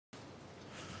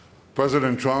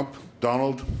President Trump,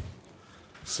 Donald,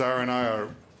 Sarah and I are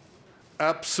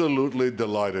absolutely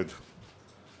delighted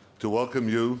to welcome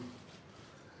you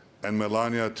and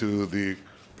Melania to the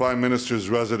Prime Minister's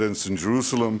residence in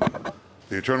Jerusalem,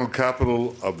 the eternal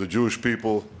capital of the Jewish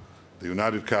people, the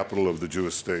united capital of the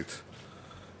Jewish state.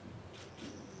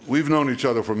 We've known each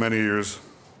other for many years,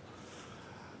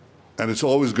 and it's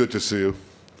always good to see you.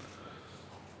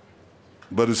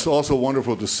 But it's also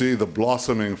wonderful to see the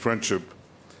blossoming friendship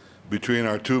between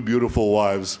our two beautiful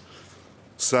wives,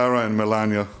 Sarah and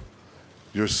Melania.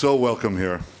 You're so welcome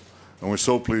here, and we're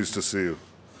so pleased to see you.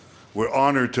 We're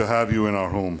honored to have you in our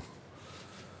home.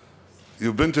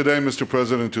 You've been today, Mr.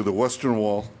 President, to the Western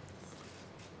Wall,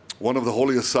 one of the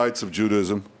holiest sites of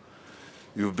Judaism.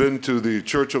 You've been to the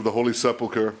Church of the Holy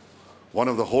Sepulchre, one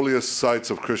of the holiest sites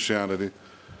of Christianity.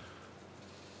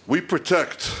 We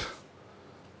protect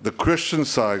the Christian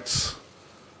sites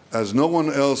as no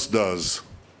one else does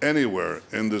anywhere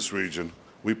in this region.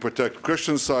 We protect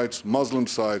Christian sites, Muslim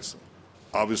sites,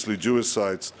 obviously Jewish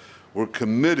sites. We're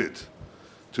committed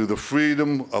to the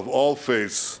freedom of all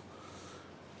faiths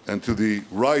and to the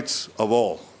rights of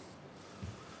all.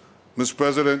 Mr.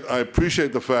 President, I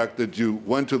appreciate the fact that you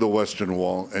went to the Western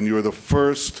Wall and you're the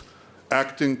first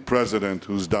acting president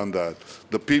who's done that.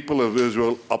 The people of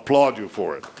Israel applaud you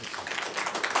for it.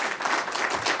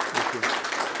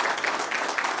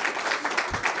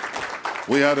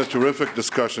 We had a terrific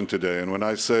discussion today, and when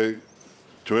I say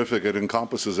terrific, it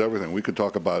encompasses everything. We could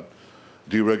talk about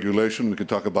deregulation, we could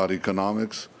talk about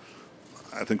economics.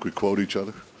 I think we quote each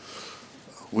other.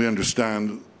 We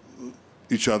understand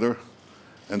each other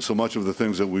and so much of the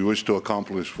things that we wish to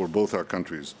accomplish for both our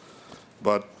countries.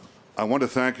 But I want to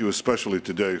thank you especially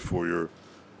today for your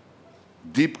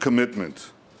deep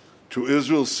commitment to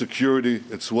Israel's security,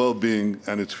 its well-being,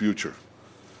 and its future.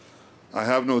 I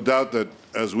have no doubt that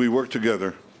as we work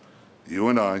together, you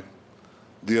and I,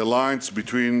 the alliance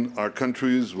between our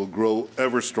countries will grow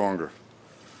ever stronger.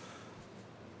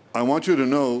 I want you to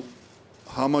know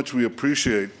how much we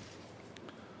appreciate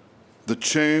the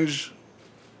change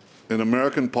in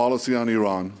American policy on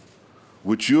Iran,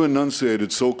 which you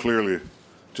enunciated so clearly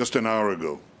just an hour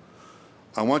ago.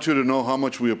 I want you to know how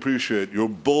much we appreciate your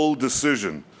bold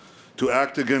decision to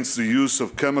act against the use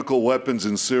of chemical weapons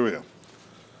in Syria.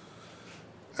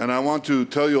 And I want to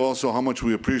tell you also how much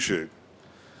we appreciate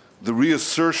the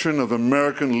reassertion of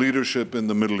American leadership in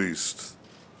the Middle East.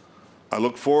 I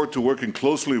look forward to working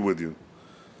closely with you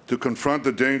to confront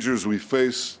the dangers we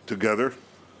face together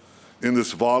in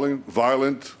this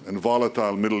violent and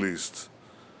volatile Middle East.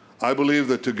 I believe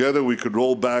that together we could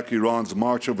roll back Iran's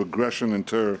march of aggression and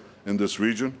terror in this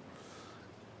region,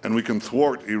 and we can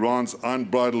thwart Iran's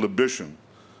unbridled ambition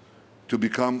to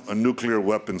become a nuclear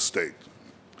weapon state.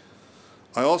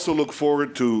 I also look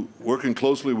forward to working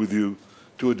closely with you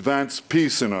to advance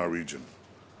peace in our region,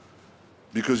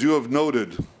 because you have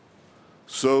noted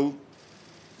so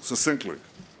succinctly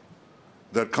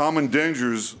that common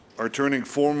dangers are turning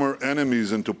former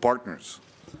enemies into partners.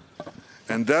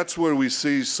 And that's where we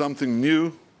see something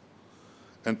new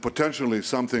and potentially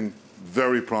something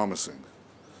very promising.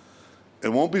 It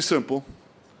won't be simple,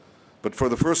 but for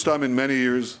the first time in many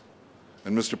years,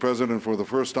 and Mr. President, for the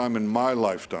first time in my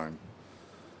lifetime,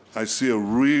 I see a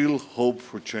real hope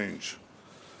for change.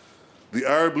 The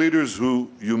Arab leaders who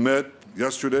you met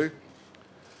yesterday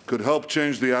could help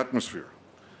change the atmosphere,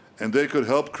 and they could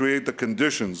help create the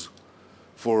conditions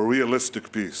for a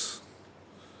realistic peace.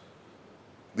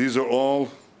 These are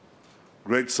all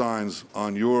great signs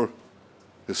on your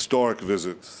historic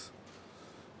visit.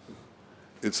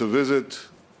 It's a visit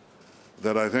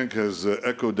that I think has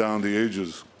echoed down the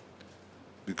ages,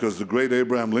 because the great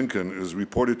Abraham Lincoln is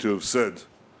reported to have said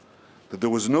that there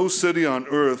was no city on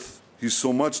earth he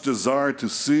so much desired to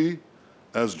see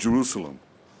as Jerusalem.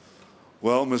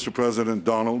 Well, Mr. President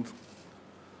Donald,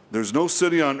 there's no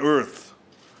city on earth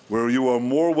where you are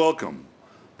more welcome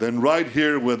than right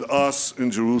here with us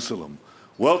in Jerusalem.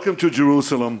 Welcome to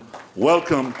Jerusalem.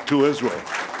 Welcome to Israel.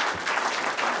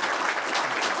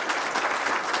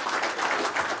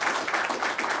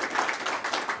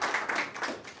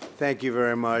 Thank you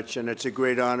very much, and it's a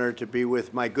great honor to be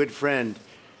with my good friend,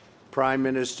 Prime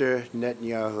Minister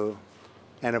Netanyahu,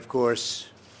 and of course,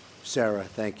 Sarah,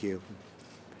 thank you.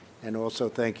 And also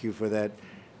thank you for that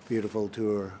beautiful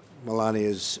tour. Melania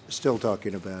is still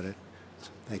talking about it.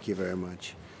 Thank you very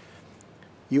much.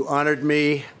 You honored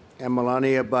me and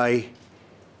Melania by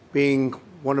being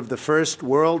one of the first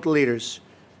world leaders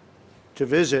to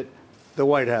visit the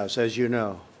White House, as you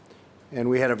know. And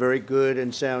we had a very good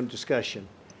and sound discussion.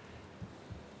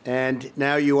 And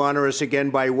now you honor us again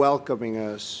by welcoming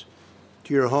us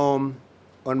to your home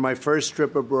on my first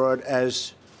trip abroad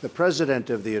as the President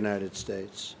of the United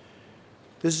States.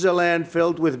 This is a land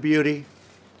filled with beauty,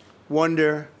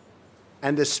 wonder,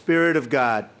 and the Spirit of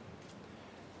God.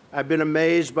 I've been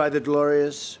amazed by the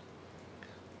glorious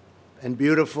and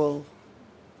beautiful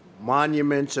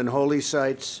monuments and holy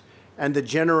sites and the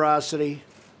generosity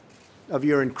of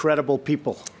your incredible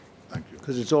people. Thank you.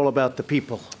 Because it's all about the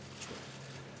people.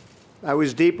 I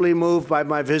was deeply moved by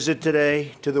my visit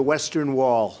today to the Western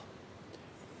Wall.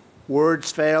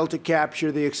 Words fail to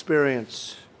capture the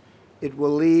experience. It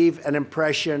will leave an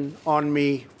impression on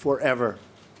me forever.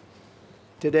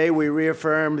 Today we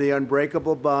reaffirm the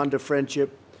unbreakable bond of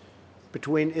friendship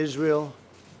between Israel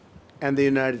and the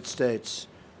United States.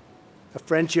 A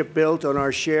friendship built on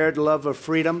our shared love of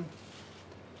freedom,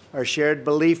 our shared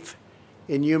belief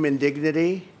in human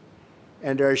dignity,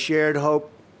 and our shared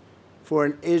hope for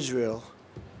an Israel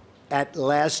at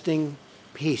lasting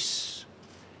peace.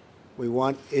 We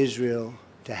want Israel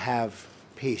to have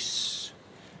peace.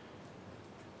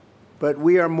 But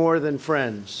we are more than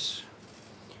friends.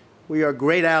 We are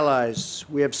great allies.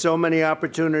 We have so many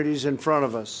opportunities in front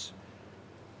of us.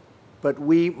 But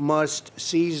we must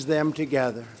seize them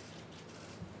together.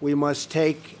 We must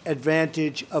take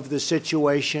advantage of the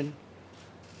situation.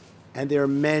 And there are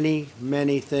many,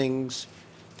 many things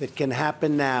that can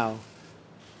happen now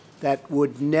that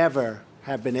would never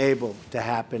have been able to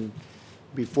happen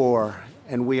before,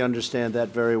 and we understand that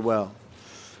very well.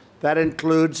 That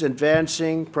includes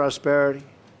advancing prosperity,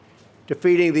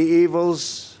 defeating the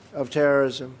evils of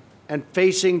terrorism, and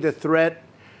facing the threat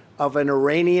of an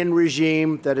Iranian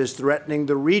regime that is threatening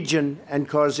the region and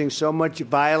causing so much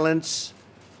violence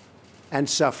and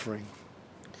suffering.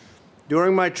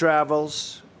 During my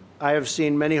travels, I have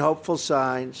seen many hopeful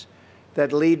signs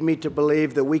that lead me to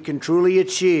believe that we can truly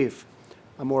achieve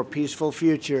a more peaceful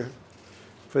future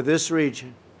for this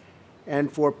region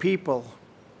and for people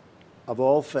of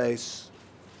all faiths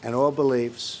and all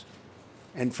beliefs,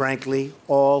 and frankly,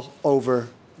 all over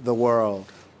the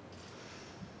world.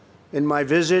 In my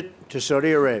visit to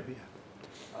Saudi Arabia,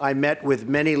 I met with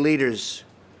many leaders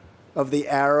of the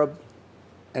Arab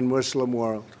and Muslim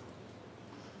world,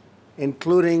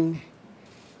 including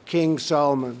King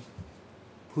Solomon,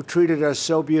 who treated us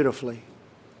so beautifully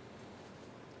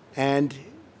and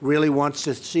really wants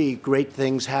to see great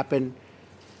things happen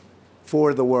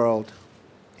for the world.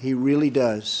 He really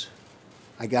does.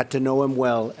 I got to know him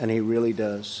well, and he really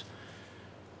does.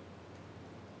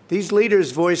 These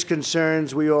leaders voice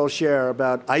concerns we all share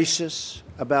about ISIS,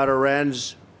 about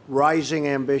Iran's rising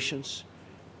ambitions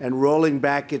and rolling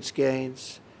back its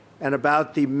gains, and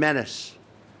about the menace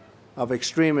of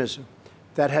extremism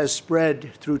that has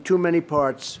spread through too many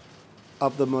parts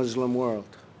of the Muslim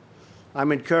world.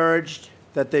 I'm encouraged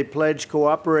that they pledge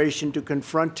cooperation to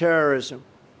confront terrorism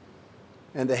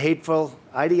and the hateful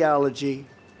ideology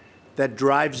that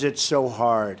drives it so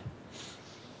hard.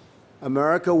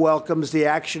 America welcomes the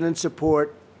action and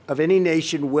support of any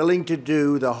nation willing to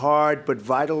do the hard but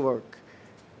vital work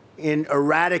in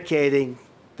eradicating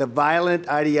the violent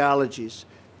ideologies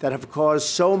that have caused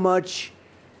so much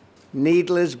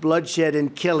needless bloodshed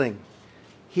and killing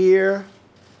here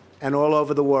and all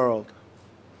over the world.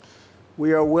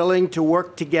 We are willing to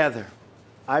work together.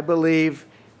 I believe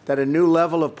that a new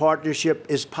level of partnership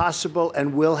is possible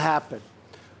and will happen,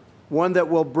 one that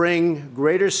will bring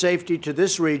greater safety to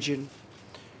this region,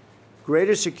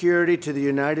 greater security to the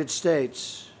United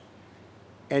States,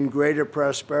 and greater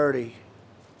prosperity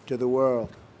to the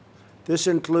world. This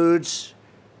includes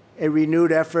a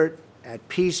renewed effort at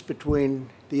peace between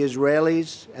the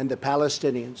Israelis and the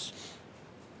Palestinians.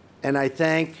 And I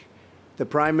thank the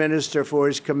Prime Minister for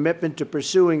his commitment to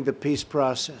pursuing the peace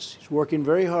process. He's working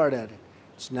very hard at it.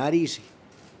 It's not easy.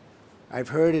 I've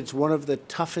heard it's one of the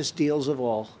toughest deals of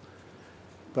all,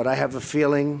 but I have a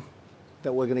feeling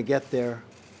that we're going to get there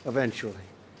eventually,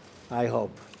 I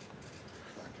hope.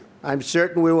 I'm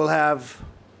certain we will have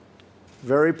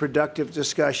very productive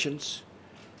discussions,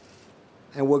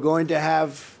 and we're going to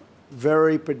have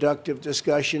very productive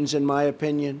discussions, in my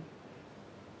opinion,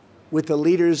 with the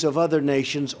leaders of other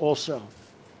nations also.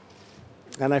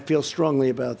 And I feel strongly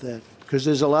about that, because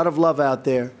there's a lot of love out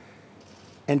there.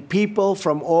 And people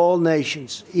from all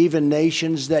nations, even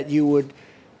nations that you would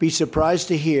be surprised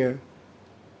to hear,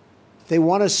 they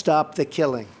want to stop the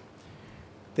killing.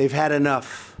 They've had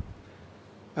enough.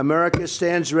 America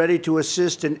stands ready to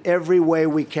assist in every way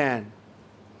we can.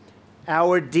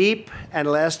 Our deep and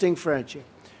lasting friendship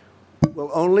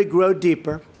will only grow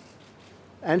deeper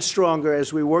and stronger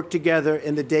as we work together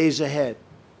in the days ahead.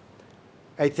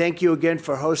 I thank you again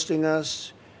for hosting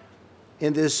us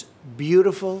in this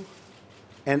beautiful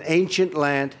and ancient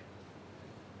land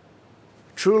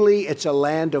Truly, it's a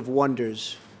land of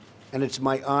wonders, and it's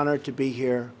my honor to be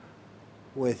here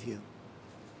with you.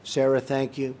 Sarah,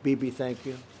 thank you. Bibi, thank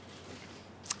you.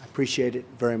 I appreciate it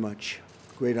very much.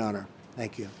 Great honor.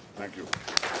 Thank you. Thank you.